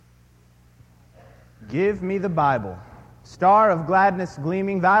Give me the Bible. Star of gladness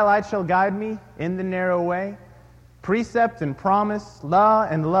gleaming, thy light shall guide me in the narrow way. Precept and promise, law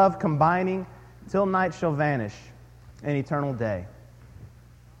and love combining, till night shall vanish in eternal day.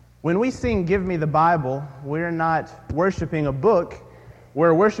 When we sing Give Me the Bible, we're not worshiping a book,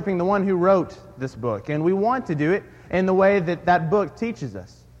 we're worshiping the one who wrote this book. And we want to do it in the way that that book teaches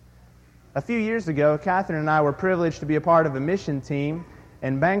us. A few years ago, Catherine and I were privileged to be a part of a mission team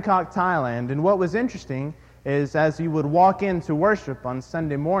in Bangkok, Thailand. And what was interesting is as you would walk into worship on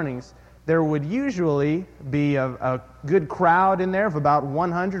Sunday mornings, there would usually be a good crowd in there of about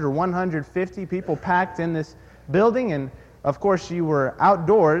 100 or 150 people packed in this building. And of course, you were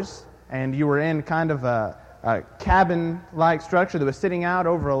outdoors and you were in kind of a cabin-like structure that was sitting out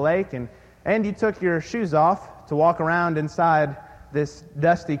over a lake. And you took your shoes off to walk around inside this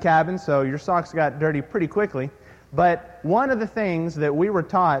dusty cabin, so your socks got dirty pretty quickly. But one of the things that we were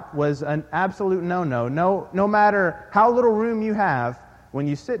taught was an absolute no-no. No matter how little room you have, when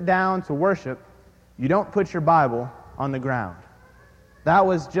you sit down to worship, you don't put your Bible on the ground. That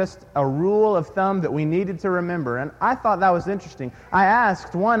was just a rule of thumb that we needed to remember, and I thought that was interesting. I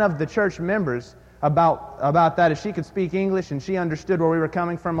asked one of the church members about that, if she could speak English, and she understood where we were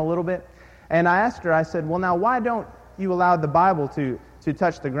coming from a little bit. And I asked her, I said, well, now, why don't you allow the Bible to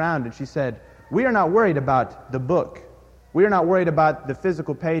touch the ground? And she said, we are not worried about the book. We are not worried about the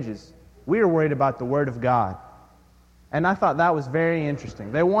physical pages. We are worried about the Word of God. And I thought that was very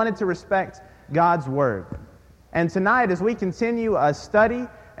interesting. They wanted to respect God's Word. And tonight, as we continue a study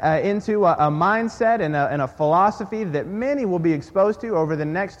into a mindset and a philosophy that many will be exposed to over the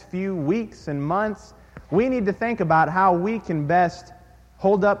next few weeks and months, we need to think about how we can best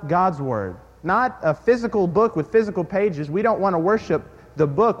hold up God's Word. Not a physical book with physical pages. We don't want to worship the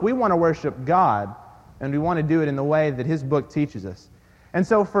book. We want to worship God, and we want to do it in the way that His book teaches us. And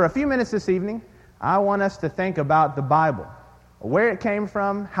so for a few minutes this evening, I want us to think about the Bible. Where it came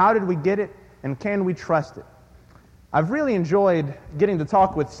from, how did we get it, and can we trust it? I've really enjoyed getting to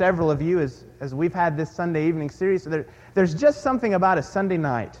talk with several of you as we've had this Sunday evening series. There's just something about a Sunday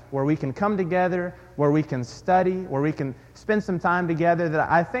night where we can come together, where we can study, where we can spend some time together that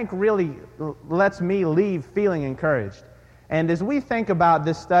I think really lets me leave feeling encouraged. And as we think about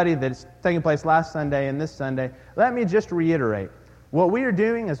this study that's taking place last Sunday and this Sunday, let me just reiterate. What we are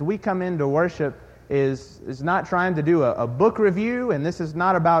doing as we come into worship is not trying to do a book review, and this is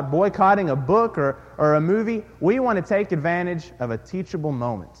not about boycotting a book or a movie. We want to take advantage of a teachable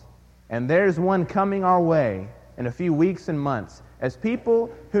moment. And there's one coming our way in a few weeks and months as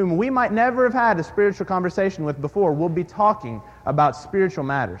people whom we might never have had a spiritual conversation with before will be talking about spiritual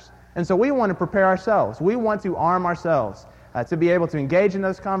matters. And so we want to prepare ourselves. We want to arm ourselves to be able to engage in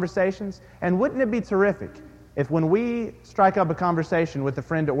those conversations. And wouldn't it be terrific if when we strike up a conversation with a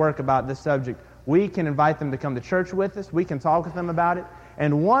friend at work about this subject, we can invite them to come to church with us, we can talk with them about it.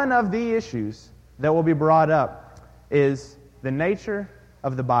 And one of the issues that will be brought up is the nature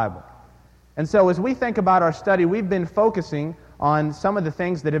of the Bible. And so as we think about our study, we've been focusing on some of the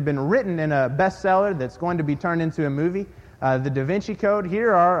things that have been written in a bestseller that's going to be turned into a movie, the Da Vinci Code.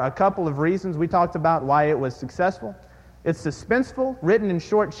 Here are a couple of reasons we talked about why it was successful. It's suspenseful, written in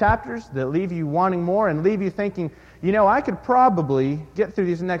short chapters that leave you wanting more and leave you thinking, I could probably get through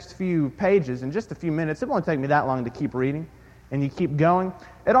these next few pages in just a few minutes. It won't take me that long to keep reading, and you keep going.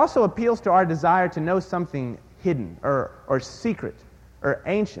 It also appeals to our desire to know something hidden or secret or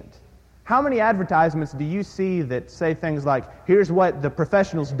ancient. How many advertisements do you see that say things like, here's what the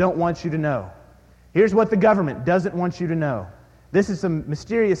professionals don't want you to know. Here's what the government doesn't want you to know. This is some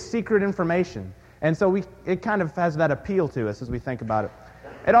mysterious secret information. And so it kind of has that appeal to us as we think about it.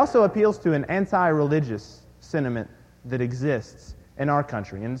 It also appeals to an anti-religious sentiment that exists in our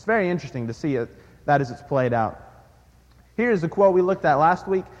country. And it's very interesting to see that as it's played out. Here's a quote we looked at last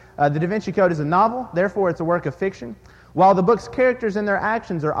week. The Da Vinci Code is a novel, therefore it's a work of fiction. While the book's characters and their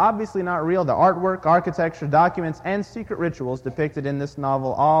actions are obviously not real, the artwork, architecture, documents, and secret rituals depicted in this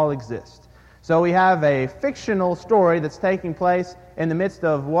novel all exist. So we have a fictional story that's taking place in the midst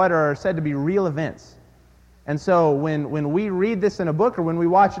of what are said to be real events. And so when we read this in a book or when we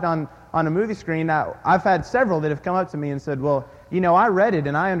watch it on a movie screen, I've had several that have come up to me and said, well, I read it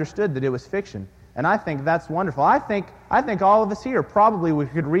and I understood that it was fiction. And I think that's wonderful. I think all of us here probably we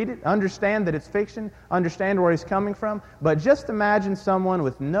could read it, understand that it's fiction, understand where he's coming from, but just imagine someone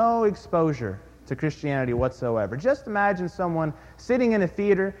with no exposure to Christianity whatsoever. Just imagine someone sitting in a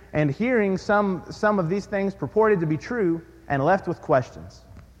theater and hearing some of these things purported to be true and left with questions.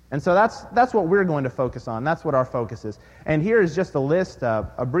 And so that's what we're going to focus on. That's what our focus is. And here is just a list,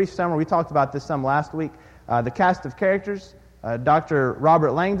 a brief summary. We talked about this some last week. The cast of characters, Dr.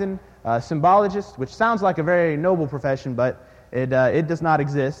 Robert Langdon, symbologist, which sounds like a very noble profession, but it does not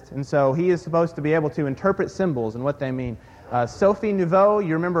exist. And so he is supposed to be able to interpret symbols and what they mean. Sophie Nouveau,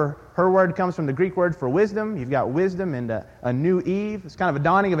 you remember her word comes from the Greek word for wisdom. You've got wisdom and a new Eve. It's kind of a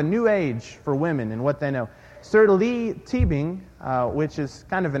dawning of a new age for women and what they know. Sir Lee Teabing, which is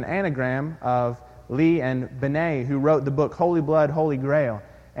kind of an anagram of Lee and Benet, who wrote the book Holy Blood, Holy Grail.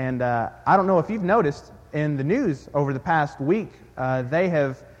 And I don't know if you've noticed in the news over the past week, they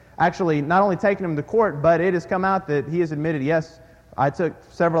have actually not only taken him to court, but it has come out that he has admitted, yes, I took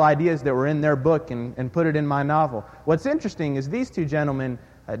several ideas that were in their book and put it in my novel. What's interesting is these two gentlemen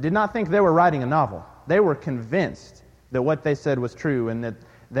did not think they were writing a novel. They were convinced that what they said was true and that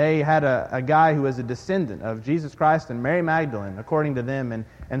they had a guy who was a descendant of Jesus Christ and Mary Magdalene, according to them.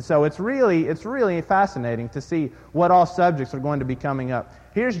 And so it's really fascinating to see what all subjects are going to be coming up.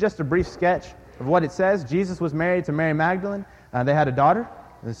 Here's just a brief sketch of what it says. Jesus was married to Mary Magdalene. They had a daughter,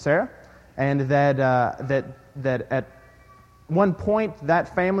 Sarah, and that at one point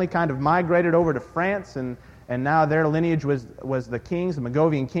that family kind of migrated over to France, and now their lineage was the kings, the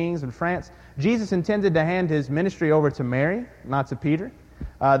Mogovian kings in France. Jesus intended to hand his ministry over to Mary, not to Peter.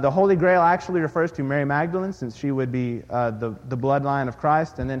 The Holy Grail actually refers to Mary Magdalene, since she would be the bloodline of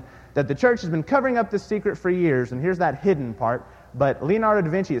Christ, and then that the church has been covering up this secret for years, and here's that hidden part. But Leonardo da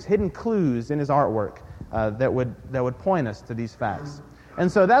Vinci has hidden clues in his artwork that would point us to these facts.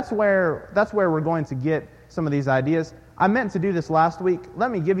 And so that's where we're going to get some of these ideas. I meant to do this last week.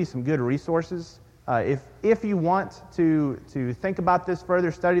 Let me give you some good resources. If you want to think about this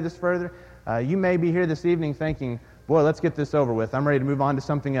further, study this further, you may be here this evening thinking, boy, let's get this over with. I'm ready to move on to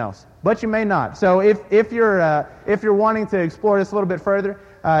something else. But you may not. So if you're wanting to explore this a little bit further,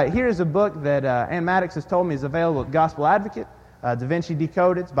 here's a book that Ann Maddox has told me is available at Gospel Advocate, Da Vinci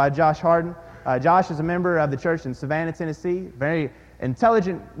Decoded. It's by Josh Harden. Josh is a member of the church in Savannah, Tennessee. Very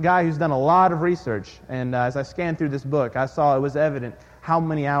intelligent guy who's done a lot of research. And as I scanned through this book, I saw it was evident how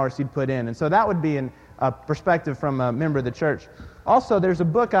many hours he'd put in. And so that would be a perspective from a member of the church. Also, there's a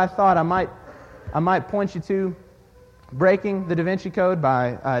book I thought I might point you to, Breaking the Da Vinci Code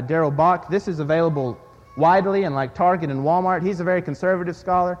by Darrell Bock. This is available widely in like Target and Walmart. He's a very conservative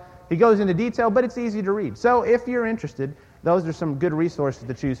scholar. He goes into detail, but it's easy to read. So if you're interested, those are some good resources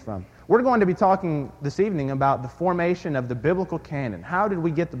to choose from. We're going to be talking this evening about the formation of the biblical canon. How did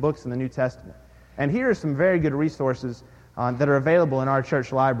we get the books in the New Testament? And here are some very good resources that are available in our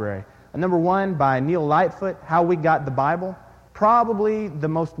church library. Number one, by Neil Lightfoot, How We Got the Bible. Probably the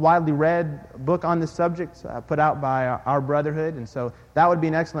most widely read book on this subject, put out by our brotherhood, and so that would be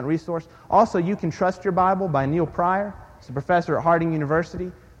an excellent resource. Also, You Can Trust Your Bible by Neil Pryor. He's a professor at Harding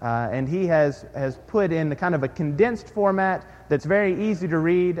University, and he has put in kind of a condensed format that's very easy to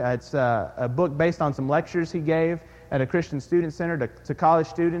read. It's a book based on some lectures he gave at a Christian Student Center to college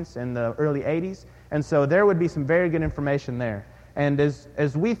students in the early 80s, and so there would be some very good information there. And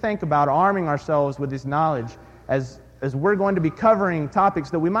as we think about arming ourselves with this knowledge, as we're going to be covering topics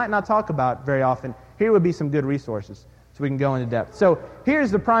that we might not talk about very often, here would be some good resources so we can go into depth. So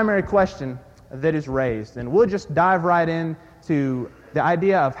here's the primary question that is raised, and we'll just dive right into the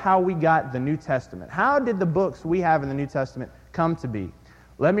idea of how we got the New Testament. How did the books we have in the New Testament come to be?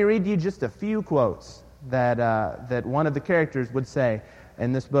 Let me read you just a few quotes that one of the characters would say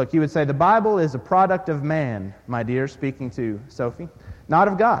in this book. He would say, "The Bible is a product of man, my dear," speaking to Sophie, "not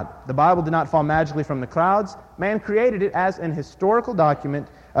of God. The Bible did not fall magically from the clouds. Man created it as an historical document,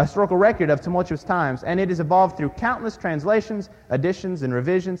 a historical record of tumultuous times, and it has evolved through countless translations, additions, and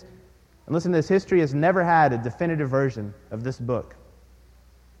revisions. And listen to this, history has never had a definitive version of this book."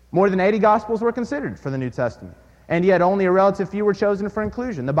 More than 80 Gospels were considered for the New Testament, and yet only a relative few were chosen for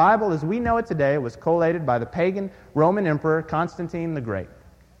inclusion. The Bible, as we know it today, was collated by the pagan Roman Emperor Constantine the Great.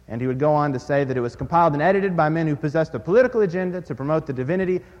 And he would go on to say that it was compiled and edited by men who possessed a political agenda to promote the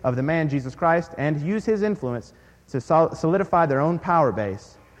divinity of the man Jesus Christ and use his influence to solidify their own power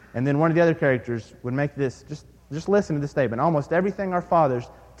base. And then one of the other characters would make this, just listen to this statement, "Almost everything our fathers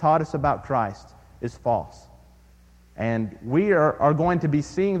taught us about Christ is false." And we are going to be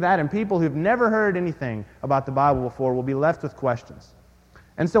seeing that, and people who've never heard anything about the Bible before will be left with questions.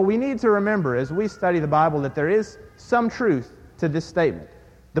 And so we need to remember as we study the Bible that there is some truth to this statement.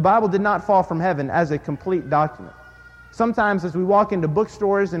 The Bible did not fall from heaven as a complete document. Sometimes as we walk into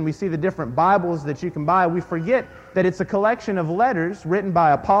bookstores and we see the different Bibles that you can buy, we forget that it's a collection of letters written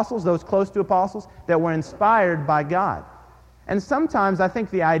by apostles, those close to apostles, that were inspired by God. And sometimes I think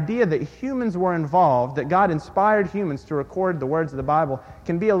the idea that humans were involved, that God inspired humans to record the words of the Bible,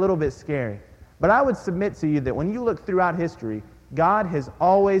 can be a little bit scary. But I would submit to you that when you look throughout history, God has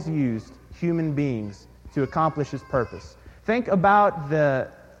always used human beings to accomplish his purpose. Think about the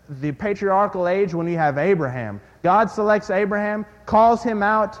the patriarchal age when we have Abraham. God selects Abraham, calls him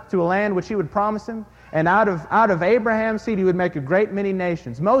out to a land which he would promise him, and out of Abraham's seed he would make a great many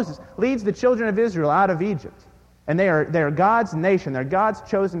nations. Moses leads the children of Israel out of Egypt, and they are God's nation. They're God's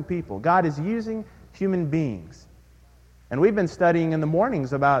chosen people. God is using human beings. And we've been studying in the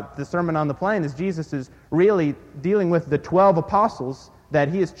mornings about the Sermon on the Plain as Jesus is really dealing with the 12 apostles that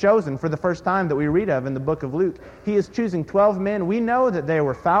he has chosen for the first time that we read of in the book of Luke. He is choosing 12 men. We know that they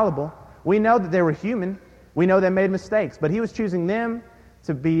were fallible. We know that they were human. We know they made mistakes. But he was choosing them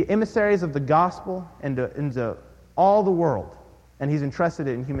to be emissaries of the gospel into all the world. And he's entrusted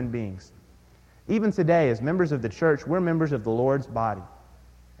it in human beings. Even today, as members of the church, we're members of the Lord's body.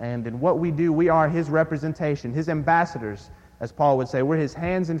 And in what we do, we are his representation, his ambassadors, as Paul would say. We're his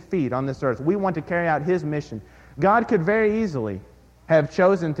hands and feet on this earth. We want to carry out his mission. God could very easily have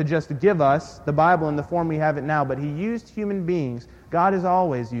chosen to just give us the Bible in the form we have it now, but he used human beings. God has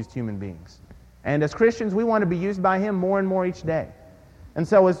always used human beings. And as Christians, we want to be used by him more and more each day. And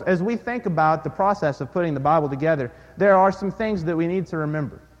so as we think about the process of putting the Bible together, there are some things that we need to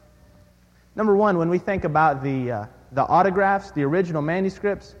remember. Number one, when we think about the autographs, the original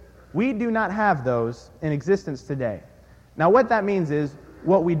manuscripts, we do not have those in existence today. Now what that means is,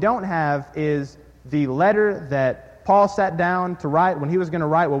 what we don't have is the letter that Paul sat down to write when he was going to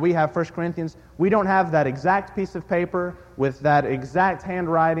write what we have, 1 Corinthians. We don't have that exact piece of paper with that exact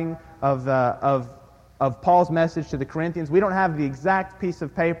handwriting of Paul's message to the Corinthians. We don't have the exact piece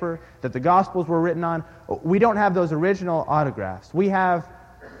of paper that the Gospels were written on. We don't have those original autographs. We have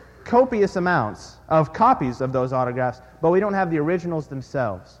copious amounts of copies of those autographs, but we don't have the originals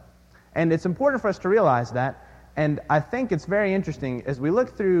themselves. And it's important for us to realize that, and I think it's very interesting as we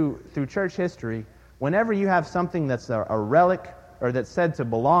look through church history. Whenever you have something that's a relic, or that's said to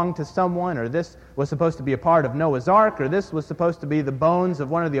belong to someone, or this was supposed to be a part of Noah's Ark, or this was supposed to be the bones of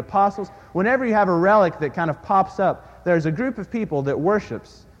one of the apostles, whenever you have a relic that kind of pops up, there's a group of people that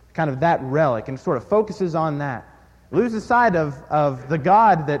worships kind of that relic and sort of focuses on that. Loses sight of the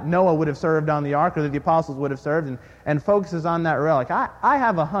God that Noah would have served on the ark, or that the apostles would have served, and focuses on that relic. I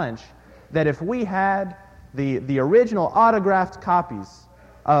have a hunch that if we had the original autographed copies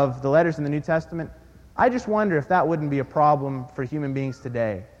of the letters in the New Testament, I just wonder if that wouldn't be a problem for human beings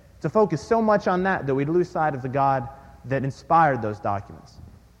today, to focus so much on that we'd lose sight of the God that inspired those documents.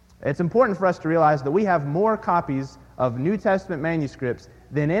 It's important for us to realize that we have more copies of New Testament manuscripts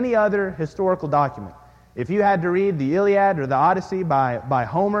than any other historical document. If you had to read the Iliad or the Odyssey by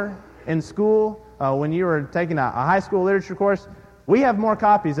Homer in school, when you were taking a high school literature course, we have more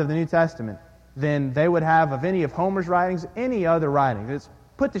copies of the New Testament than they would have of any of Homer's writings, any other writings. It's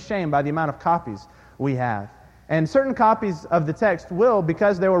put to shame by the amount of copies we have. And certain copies of the text will,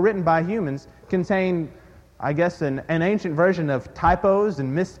 because they were written by humans, contain, I guess, an ancient version of typos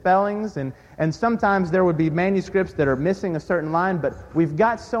and misspellings, and sometimes there would be manuscripts that are missing a certain line, but we've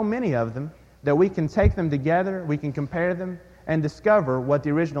got so many of them that we can take them together, we can compare them, and discover what the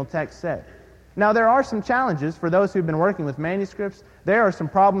original text said. Now, there are some challenges for those who've been working with manuscripts. There are some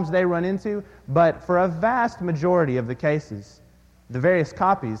problems they run into, but for a vast majority of the cases, the various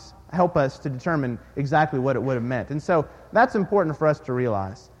copies help us to determine exactly what it would have meant. And so that's important for us to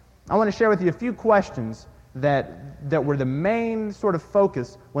realize. I want to share with you a few questions that were the main sort of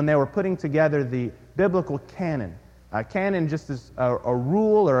focus when they were putting together the biblical canon. Canon just is a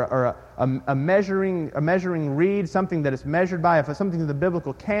rule or a measuring reed, something that is measured by. If it's something in the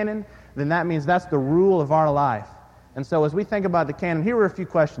biblical canon, then that means that's the rule of our life. And so as we think about the canon, here were a few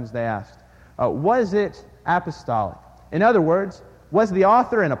questions they asked. Was it apostolic? In other words, was the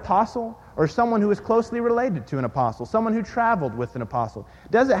author an apostle or someone who was closely related to an apostle, someone who traveled with an apostle?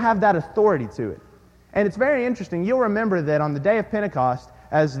 Does it have that authority to it? And it's very interesting. You'll remember that on the day of Pentecost,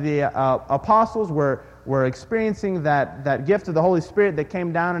 as the apostles were experiencing that gift of the Holy Spirit that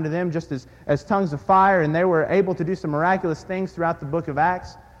came down into them just as tongues of fire, and they were able to do some miraculous things throughout the book of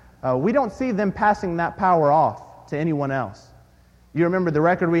Acts, we don't see them passing that power off to anyone else. You remember the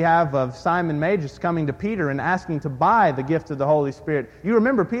record we have of Simon Magus coming to Peter and asking to buy the gift of the Holy Spirit. You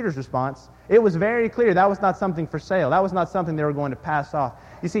remember Peter's response. It was very clear that was not something for sale. That was not something they were going to pass off.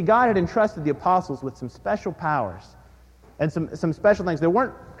 You see, God had entrusted the apostles with some special powers and some special things. They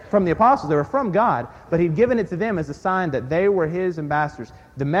weren't from the apostles, they were from God, but He'd given it to them as a sign that they were His ambassadors.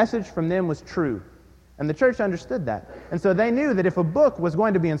 The message from them was true. And the church understood that. And so they knew that if a book was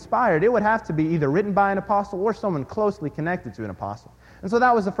going to be inspired, it would have to be either written by an apostle or someone closely connected to an apostle. And so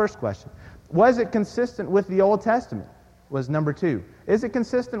that was the first question. Was it consistent with the Old Testament? Was number two. Is it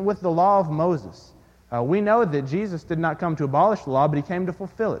consistent with the law of Moses? We know that Jesus did not come to abolish the law, but he came to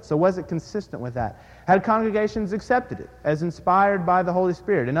fulfill it. So was it consistent with that? Had congregations accepted it as inspired by the Holy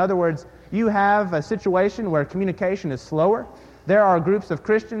Spirit? In other words, you have a situation where communication is slower. There are groups of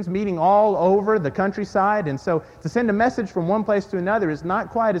Christians meeting all over the countryside, and so to send a message from one place to another is not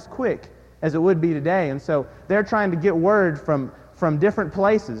quite as quick as it would be today. And so they're trying to get word from different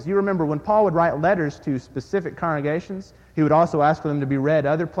places. You remember when Paul would write letters to specific congregations, he would also ask for them to be read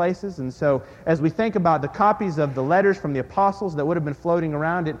other places. And so as we think about the copies of the letters from the apostles that would have been floating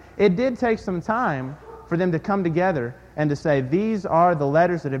around, it did take some time for them to come together and to say, these are the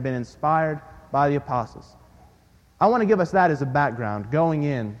letters that have been inspired by the apostles. I want to give us that as a background going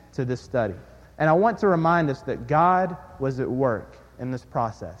into this study. And I want to remind us that God was at work in this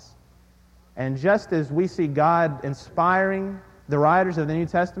process. And just as we see God inspiring the writers of the New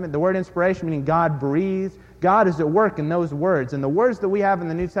Testament, the word inspiration meaning God breathed, God is at work in those words. And the words that we have in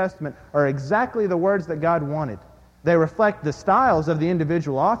the New Testament are exactly the words that God wanted. They reflect the styles of the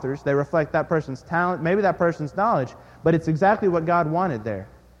individual authors. They reflect that person's talent, maybe that person's knowledge, but it's exactly what God wanted there.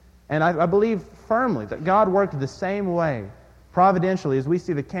 And I believe firmly that God worked the same way, providentially, as we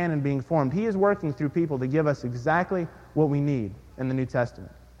see the canon being formed. He is working through people to give us exactly what we need in the New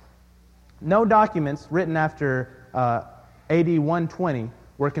Testament. No documents written after AD 120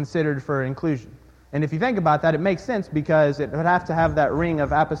 were considered for inclusion. And if you think about that, it makes sense because it would have to have that ring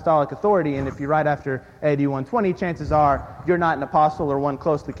of apostolic authority, and if you write after AD 120, chances are you're not an apostle or one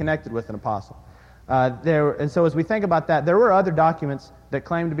closely connected with an apostle. And so as we think about that, there were other documents that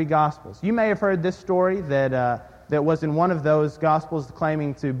claimed to be Gospels. You may have heard this story that was in one of those Gospels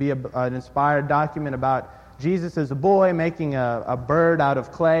claiming to be an inspired document about Jesus as a boy making a bird out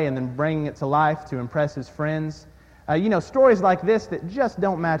of clay and then bringing it to life to impress his friends. Stories like this that just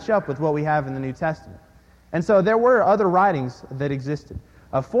don't match up with what we have in the New Testament. And so there were other writings that existed.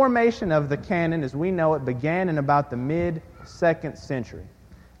 A formation of the canon, as we know it, began in about the mid-2nd century.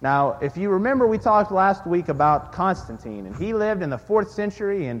 Now, if you remember, we talked last week about Constantine, and he lived in the 4th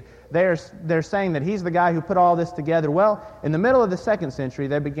century, and they're saying that he's the guy who put all this together. Well, in the middle of the 2nd century,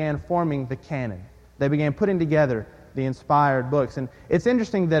 they began forming the canon. They began putting together the inspired books. And it's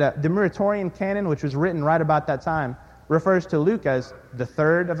interesting that the Muratorian canon, which was written right about that time, refers to Luke as the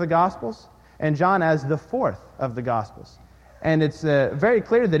 3rd of the Gospels and John as the 4th of the Gospels. And it's very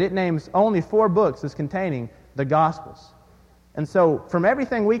clear that it names only 4 books as containing the Gospels. And so from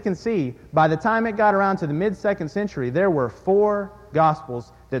everything we can see, by the time it got around to the mid-2nd century, there were 4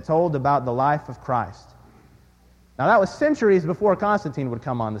 Gospels that told about the life of Christ. Now that was centuries before Constantine would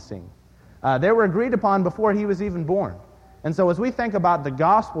come on the scene. They were agreed upon before he was even born. And so as we think about the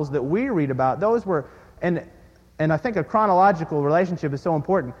Gospels that we read about, those were, and I think a chronological relationship is so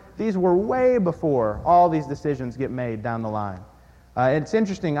important, these were way before all these decisions get made down the line. It's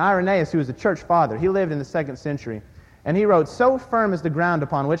interesting, Irenaeus, who was a church father, he lived in the 2nd century, and he wrote, "So firm is the ground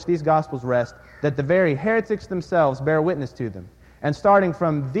upon which these Gospels rest, that the very heretics themselves bear witness to them. And starting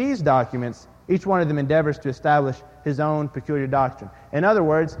from these documents, each one of them endeavors to establish his own peculiar doctrine." In other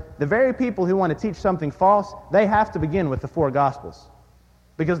words, the very people who want to teach something false, they have to begin with the 4 Gospels,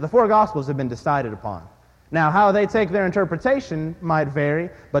 because the 4 Gospels have been decided upon. Now, how they take their interpretation might vary,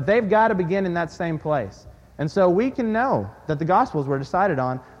 but they've got to begin in that same place. And so we can know that the Gospels were decided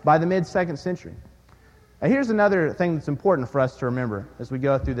on by the mid-2nd century. Now, here's another thing that's important for us to remember as we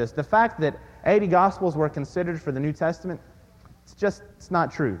go through this. The fact that 80 Gospels were considered for the New Testament, it's not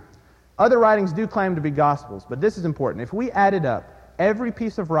true. Other writings do claim to be Gospels, but this is important. If we added up every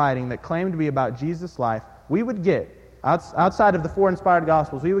piece of writing that claimed to be about Jesus' life, we would get, outside of the 4 inspired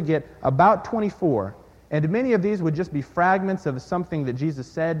Gospels, we would get about 24. And many of these would just be fragments of something that Jesus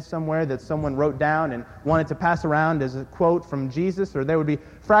said somewhere that someone wrote down and wanted to pass around as a quote from Jesus, or there would be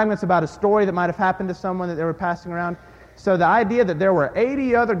fragments about a story that might have happened to someone that they were passing around. So the idea that there were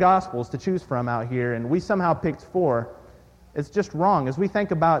 80 other Gospels to choose from out here and we somehow picked 4, it's just wrong. As we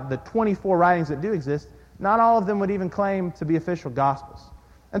think about the 24 writings that do exist, not all of them would even claim to be official Gospels.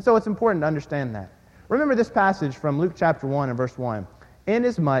 And so it's important to understand that. Remember this passage from Luke chapter 1 and verse 1.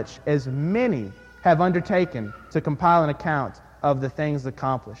 "Inasmuch as many have undertaken to compile an account of the things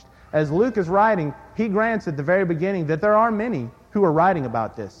accomplished." As Luke is writing, he grants at the very beginning that there are many who are writing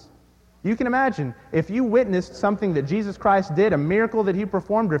about this. You can imagine, if you witnessed something that Jesus Christ did, a miracle that he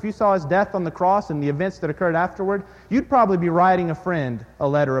performed, or if you saw his death on the cross and the events that occurred afterward, you'd probably be writing a friend a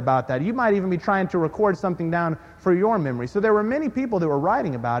letter about that. You might even be trying to record something down for your memory. So there were many people that were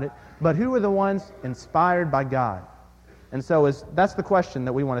writing about it, but who were the ones inspired by God? And so that's the question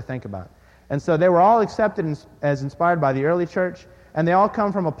that we want to think about. And so they were all accepted as inspired by the early church, and they all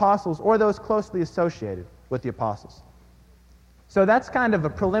come from apostles or those closely associated with the apostles. So that's kind of a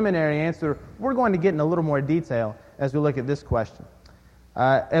preliminary answer. We're going to get in a little more detail as we look at this question.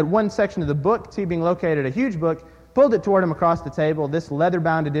 At one section of the book, T. being located a huge book, pulled it toward him across the table. This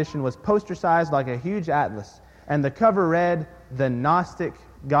leather-bound edition was poster-sized like a huge atlas, and the cover read, "The Gnostic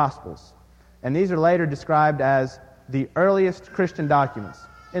Gospels." And these are later described as the earliest Christian documents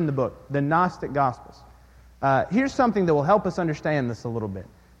in the book, the Gnostic Gospels. Here's something that will help us understand this a little bit.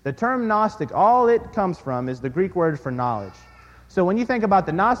 The term Gnostic, all it comes from is the Greek word for knowledge. So when you think about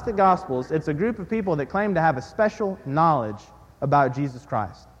the Gnostic Gospels, it's a group of people that claim to have a special knowledge about Jesus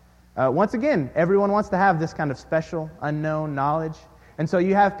Christ. Once again, everyone wants to have this kind of special, unknown knowledge. And so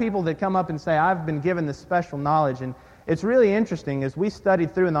you have people that come up and say, I've been given this special knowledge. And it's really interesting, as we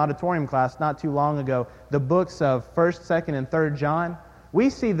studied through in the auditorium class not too long ago, the books of 1st, 2nd, and 3rd John, we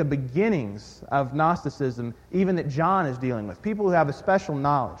see the beginnings of Gnosticism, even that John is dealing with, people who have a special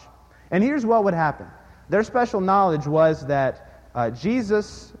knowledge. And here's what would happen. Their special knowledge was that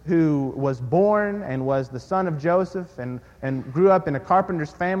Jesus, who was born and was the son of Joseph and grew up in a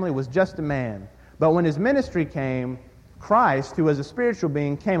carpenter's family, was just a man. But when his ministry came, Christ, who was a spiritual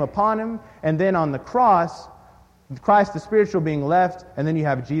being, came upon him, and then on the cross, Christ, the spiritual being, left, and then you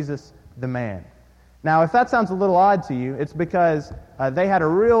have Jesus, the man. Now, if that sounds a little odd to you, it's because they had a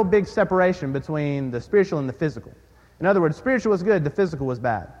real big separation between the spiritual and the physical. In other words, spiritual was good, the physical was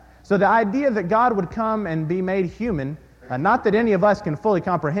bad. So the idea that God would come and be made human, not that any of us can fully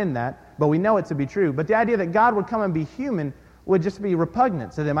comprehend that, but we know it to be true, but the idea that God would come and be human would just be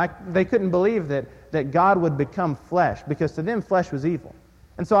repugnant to them. They couldn't believe that God would become flesh, because to them flesh was evil.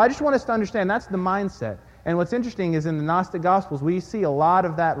 And so I just want us to understand that's the mindset. And what's interesting is in the Gnostic Gospels, we see a lot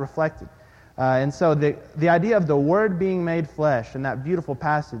of that reflected. And so the idea of the Word being made flesh in that beautiful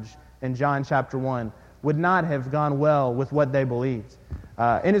passage in John chapter 1 would not have gone well with what they believed.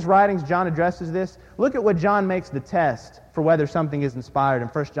 In his writings, John addresses this. Look at what John makes the test for whether something is inspired in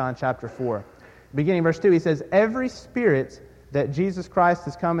 1 John chapter 4. Beginning verse 2, he says, every spirit that Jesus Christ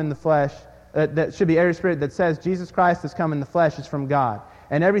has come in the flesh, that should be every spirit that says Jesus Christ has come in the flesh is from God.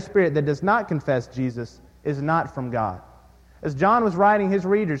 And every spirit that does not confess Jesus is not from God. As John was writing his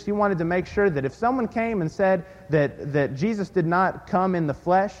readers, he wanted to make sure that if someone came and said that Jesus did not come in the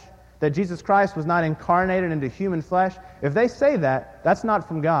flesh, that Jesus Christ was not incarnated into human flesh, if they say that, that's not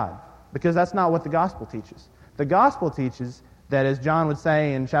from God, because that's not what the gospel teaches. The gospel teaches that, as John would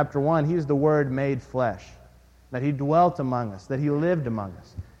say in chapter 1, he is the Word made flesh, that he dwelt among us, that he lived among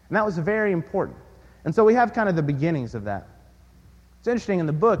us. And that was very important. And so we have kind of the beginnings of that. It's interesting, in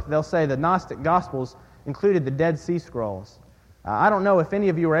the book, they'll say the Gnostic Gospels included the Dead Sea Scrolls. I don't know if any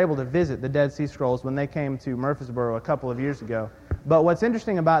of you were able to visit the Dead Sea Scrolls when they came to Murfreesboro a couple of years ago. But what's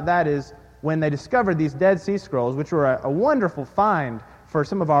interesting about that is when they discovered these Dead Sea Scrolls, which were a wonderful find for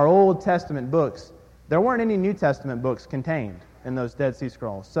some of our Old Testament books, there weren't any New Testament books contained in those Dead Sea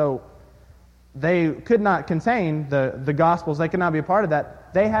Scrolls. So they could not contain the Gospels. They could not be a part of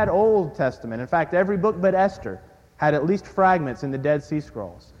that. They had Old Testament. In fact, every book but Esther had at least fragments in the Dead Sea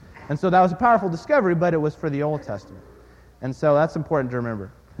Scrolls. And so that was a powerful discovery, but it was for the Old Testament. And so that's important to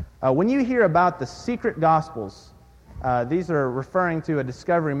remember. When you hear about the secret Gospels, these are referring to a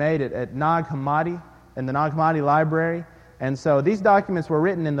discovery made at Nag Hammadi, in the Nag Hammadi Library. And so these documents were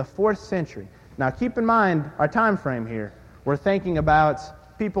written in the 4th century. Now keep in mind our time frame here. We're thinking about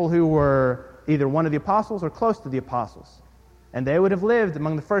people who were either one of the apostles or close to the apostles. And they would have lived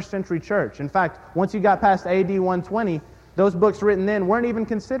among the 1st century church. In fact, once you got past AD 120, those books written then weren't even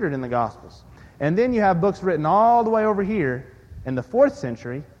considered in the Gospels. And then you have books written all the way over here in the 4th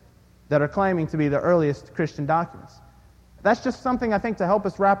century that are claiming to be the earliest Christian documents. That's just something, I think, to help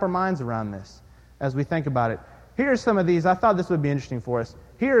us wrap our minds around this as we think about it. Here are some of these. I thought this would be interesting for us.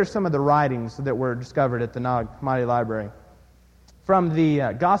 Here are some of the writings that were discovered at the Nag Hammadi Library. From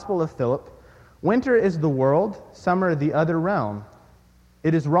the Gospel of Philip, winter is the world, summer the other realm.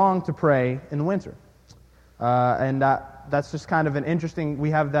 It is wrong to pray in winter. That's just kind of an interesting, we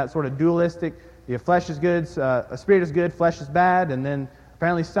have that sort of dualistic, flesh is good, spirit is good, flesh is bad, and then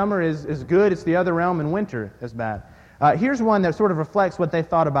apparently summer is good, it's the other realm, and winter is bad. Here's one that sort of reflects what they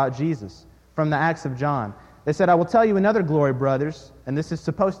thought about Jesus from the Acts of John. They said, I will tell you another glory, brothers, and this is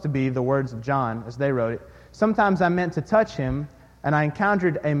supposed to be the words of John as they wrote it. Sometimes I meant to touch him, and I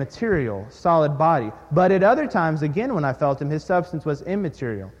encountered a material, solid body. But at other times, again, when I felt him, his substance was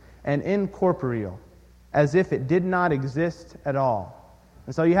immaterial and incorporeal, as if it did not exist at all.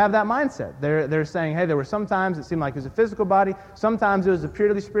 And so you have that mindset. They're saying, hey, there were some times it seemed like it was a physical body, sometimes it was a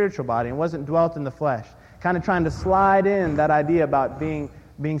purely spiritual body and wasn't dwelt in the flesh. Kind of trying to slide in that idea about being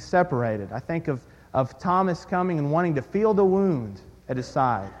separated. I think of Thomas coming and wanting to feel the wound at his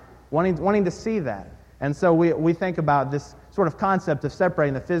side, wanting to see that. And so we think about this sort of concept of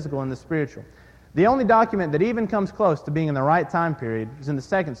separating the physical and the spiritual. The only document that even comes close to being in the right time period is in the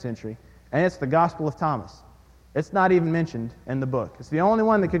 2nd century, and it's the Gospel of Thomas. It's not even mentioned in the book. It's the only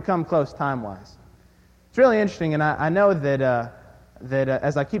one that could come close time-wise. It's really interesting, and I know that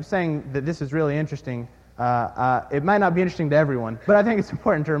as I keep saying that this is really interesting, it might not be interesting to everyone, but I think it's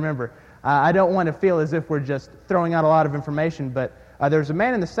important to remember. I don't want to feel as if we're just throwing out a lot of information, but there's a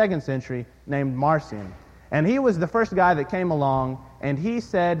man in the 2nd century named Marcion, and he was the first guy that came along, and he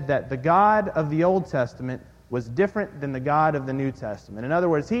said that the God of the Old Testament was different than the God of the New Testament. In other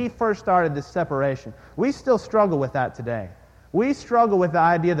words, he first started this separation. We still struggle with that today. We struggle with the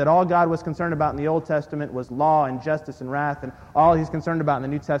idea that all God was concerned about in the Old Testament was law and justice and wrath, and all He's concerned about in the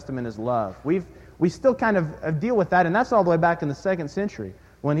New Testament is love. We still kind of deal with that, and that's all the way back in the 2nd century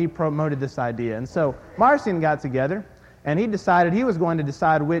when he promoted this idea. And so Marcion got together, and he decided he was going to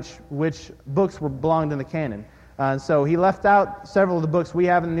decide which books belonged in the canon. So he left out several of the books we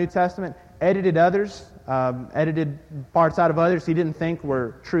have in the New Testament, edited others, edited parts out of others he didn't think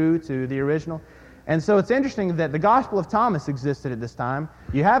were true to the original. And so it's interesting that the Gospel of Thomas existed at this time.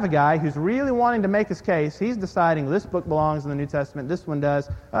 You have a guy who's really wanting to make his case. He's deciding this book belongs in the New Testament, this one does.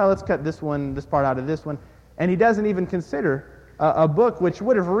 Oh, let's cut this part out of this one. And he doesn't even consider a book which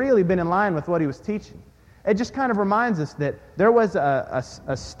would have really been in line with what he was teaching. It just kind of reminds us that there was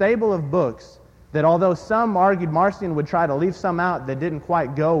a stable of books that, although some argued Marcion would try to leave some out that didn't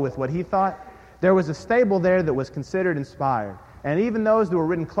quite go with what he thought, there was a stable there that was considered inspired. And even those that were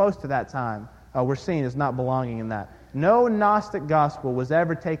written close to that time were seen as not belonging in that. No Gnostic gospel was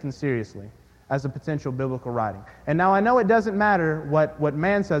ever taken seriously as a potential biblical writing. And now I know it doesn't matter what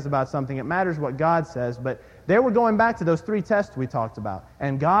man says about something, it matters what God says, but they were going back to those 3 tests we talked about.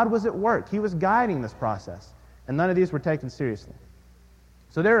 And God was at work. He was guiding this process. And none of these were taken seriously.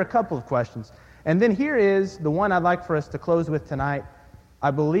 So there are a couple of questions. And then here is the one I'd like for us to close with tonight.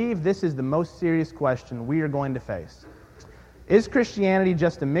 I believe this is the most serious question we are going to face. Is Christianity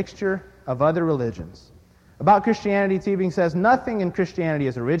just a mixture of other religions? About Christianity, Tebing says, nothing in Christianity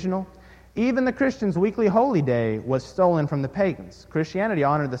is original. Even the Christians' weekly holy day was stolen from the pagans. Christianity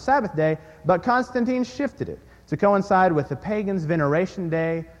honored the Sabbath day, but Constantine shifted it to coincide with the pagans' veneration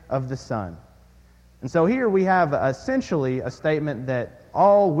day of the sun. And so here we have essentially a statement that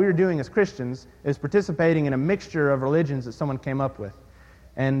all we're doing as Christians is participating in a mixture of religions that someone came up with.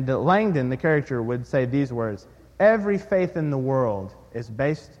 And Langdon, the character, would say these words: every faith in the world is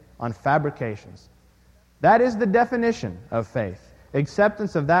based on fabrications. That is the definition of faith.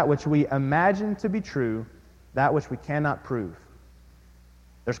 Acceptance of that which we imagine to be true, that which we cannot prove.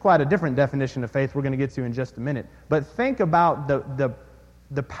 There's quite a different definition of faith we're going to get to in just a minute. But think about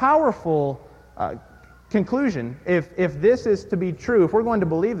the powerful conclusion. If this is to be true, if we're going to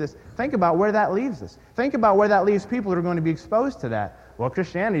believe this, think about where that leaves us. Think about where that leaves people that are going to be exposed to that. Well,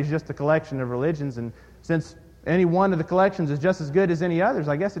 Christianity is just a collection of religions, and since any one of the collections is just as good as any others,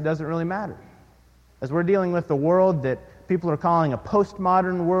 I guess it doesn't really matter. As we're dealing with the world that people are calling a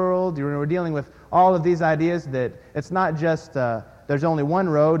postmodern world, we're dealing with all of these ideas that it's not just there's only one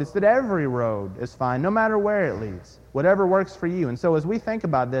road, it's that every road is fine, no matter where it leads, whatever works for you. And so as we think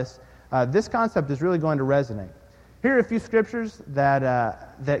about this, this concept is really going to resonate. Here are a few scriptures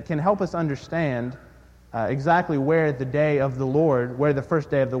that can help us understand exactly where the day of the Lord, where the first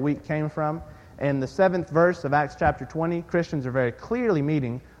day of the week came from. In the 7th verse of Acts chapter 20, Christians are very clearly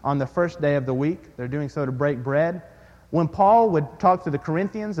meeting on the first day of the week. They're doing so to break bread. When Paul would talk to the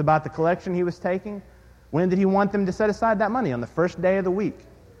Corinthians about the collection he was taking, when did he want them to set aside that money? On the first day of the week.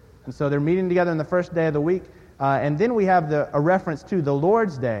 And so they're meeting together on the first day of the week. And then we have a reference to the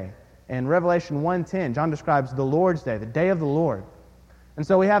Lord's Day. In Revelation 1:10, John describes the Lord's Day, the day of the Lord. And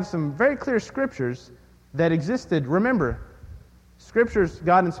so we have some very clear scriptures that existed. Remember, scriptures,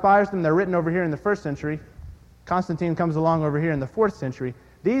 God inspires them. They're written over here in the 1st century. Constantine comes along over here in the 4th century.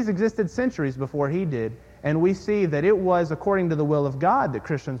 These existed centuries before he did. And we see that it was according to the will of God that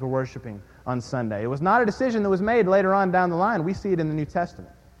Christians were worshiping on Sunday. It was not a decision that was made later on down the line. We see it in the New Testament.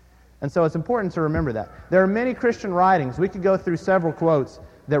 And so it's important to remember that. There are many Christian writings. We could go through several quotes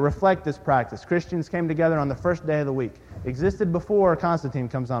that reflect this practice. Christians came together on the first day of the week. Existed before Constantine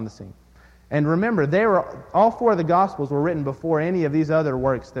comes on the scene. And remember, all 4 of the Gospels were written before any of these other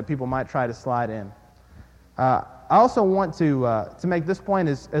works that people might try to slide in. I also want to make this point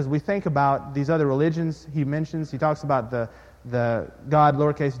as we think about these other religions he mentions. He talks about the god,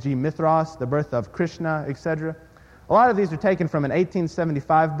 lowercase g, Mithras, the birth of Krishna, etc. A lot of these are taken from an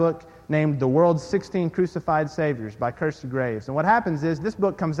 1875 book named The World's 16 Crucified Saviors by Kiersey Graves. And what happens is this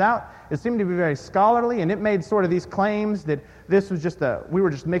book comes out, it seemed to be very scholarly, and it made sort of these claims that this was we were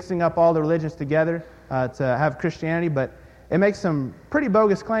just mixing up all the religions together to have Christianity, but it makes some pretty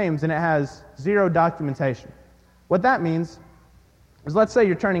bogus claims and it has zero documentation. What that means is, let's say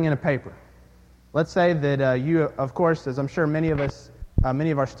you're turning in a paper. Let's say that you, of course, as I'm sure many of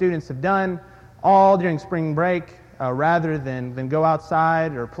our students have done, all during spring break, rather than go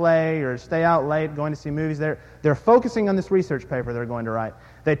outside or play or stay out late going to see movies, they're focusing on this research paper they're going to write.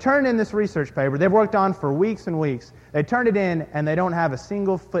 They turn in this research paper they've worked on for weeks and weeks. They turn it in and they don't have a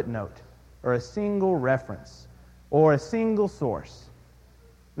single footnote or a single reference or a single source.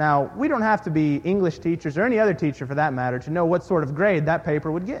 Now, we don't have to be English teachers or any other teacher for that matter to know what sort of grade that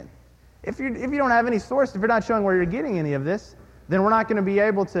paper would get. If you don't have any source, if you're not showing where you're getting any of this, then we're not going to be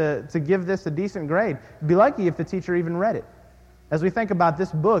able to give this a decent grade. Be lucky if the teacher even read it. As we think about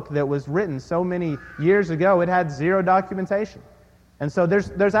this book that was written so many years ago, it had zero documentation. And so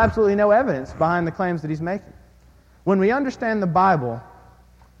there's absolutely no evidence behind the claims that he's making. When we understand the Bible,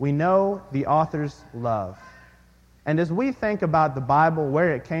 we know the author's love. And as we think about the Bible,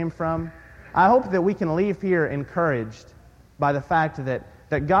 where it came from, I hope that we can leave here encouraged by the fact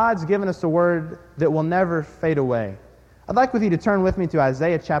that God's given us a word that will never fade away. I'd like with you to turn with me to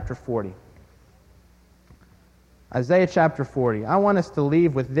Isaiah chapter 40. Isaiah chapter 40. I want us to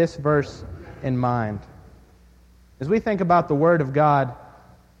leave with this verse in mind. As we think about the Word of God,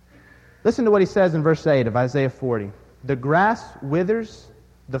 listen to what he says in verse 8 of Isaiah 40. The grass withers,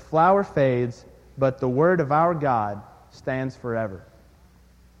 the flower fades, but the Word of our God stands forever.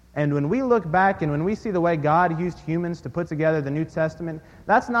 And when we look back and when we see the way God used humans to put together the New Testament,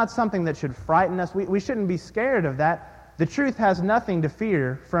 that's not something that should frighten us. We shouldn't be scared of that. The truth has nothing to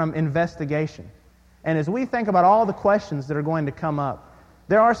fear from investigation. And as we think about all the questions that are going to come up,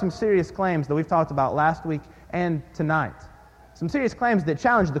 there are some serious claims that we've talked about last week and tonight. Some serious claims that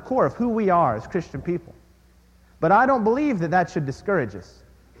challenge the core of who we are as Christian people. But I don't believe that should discourage us,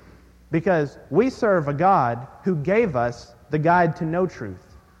 because we serve a God who gave us the guide to know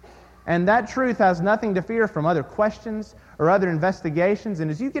truth. And that truth has nothing to fear from other questions or other investigations. And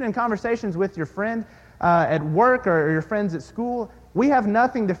as you get in conversations with your friend at work or your friends at school, we have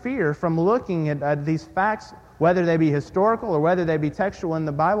nothing to fear from looking at these facts, whether they be historical or whether they be textual in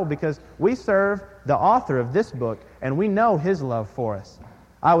the Bible, because we serve the author of this book and we know his love for us.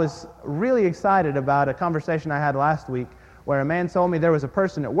 I was really excited about a conversation I had last week where a man told me there was a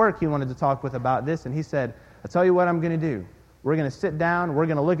person at work he wanted to talk with about this, and he said, I'll tell you what I'm going to do. We're going to sit down, we're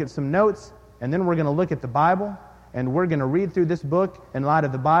going to look at some notes, and then we're going to look at the Bible, and we're going to read through this book in light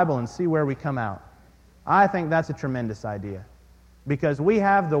of the Bible and see where we come out. I think that's a tremendous idea, because we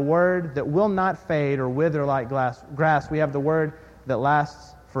have the Word that will not fade or wither like grass. We have the Word that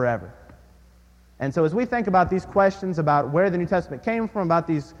lasts forever. And so as we think about these questions about where the New Testament came from, about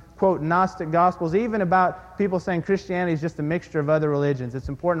these, quote, Gnostic Gospels, even about people saying Christianity is just a mixture of other religions, it's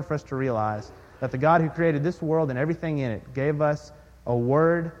important for us to realize that the God who created this world and everything in it gave us a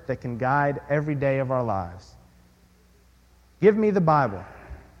Word that can guide every day of our lives. Give me the Bible.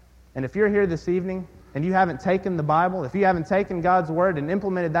 And if you're here this evening and you haven't taken the Bible, if you haven't taken God's Word and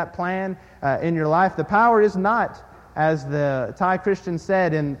implemented that plan in your life, the power is not, as the Thai Christian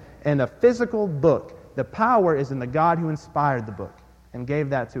said, in a physical book. The power is in the God who inspired the book and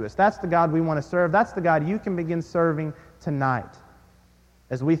gave that to us. That's the God we want to serve. That's the God you can begin serving tonight.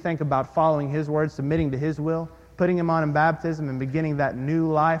 As we think about following His Word, submitting to His will, putting Him on in baptism and beginning that new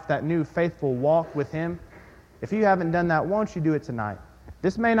life, that new faithful walk with Him. If you haven't done that, won't you do it tonight?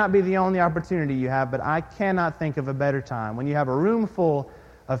 This may not be the only opportunity you have, but I cannot think of a better time when you have a room full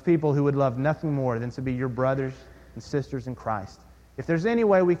of people who would love nothing more than to be your brothers and sisters in Christ. If there's any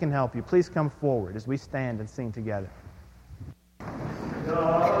way we can help you, please come forward as we stand and sing together.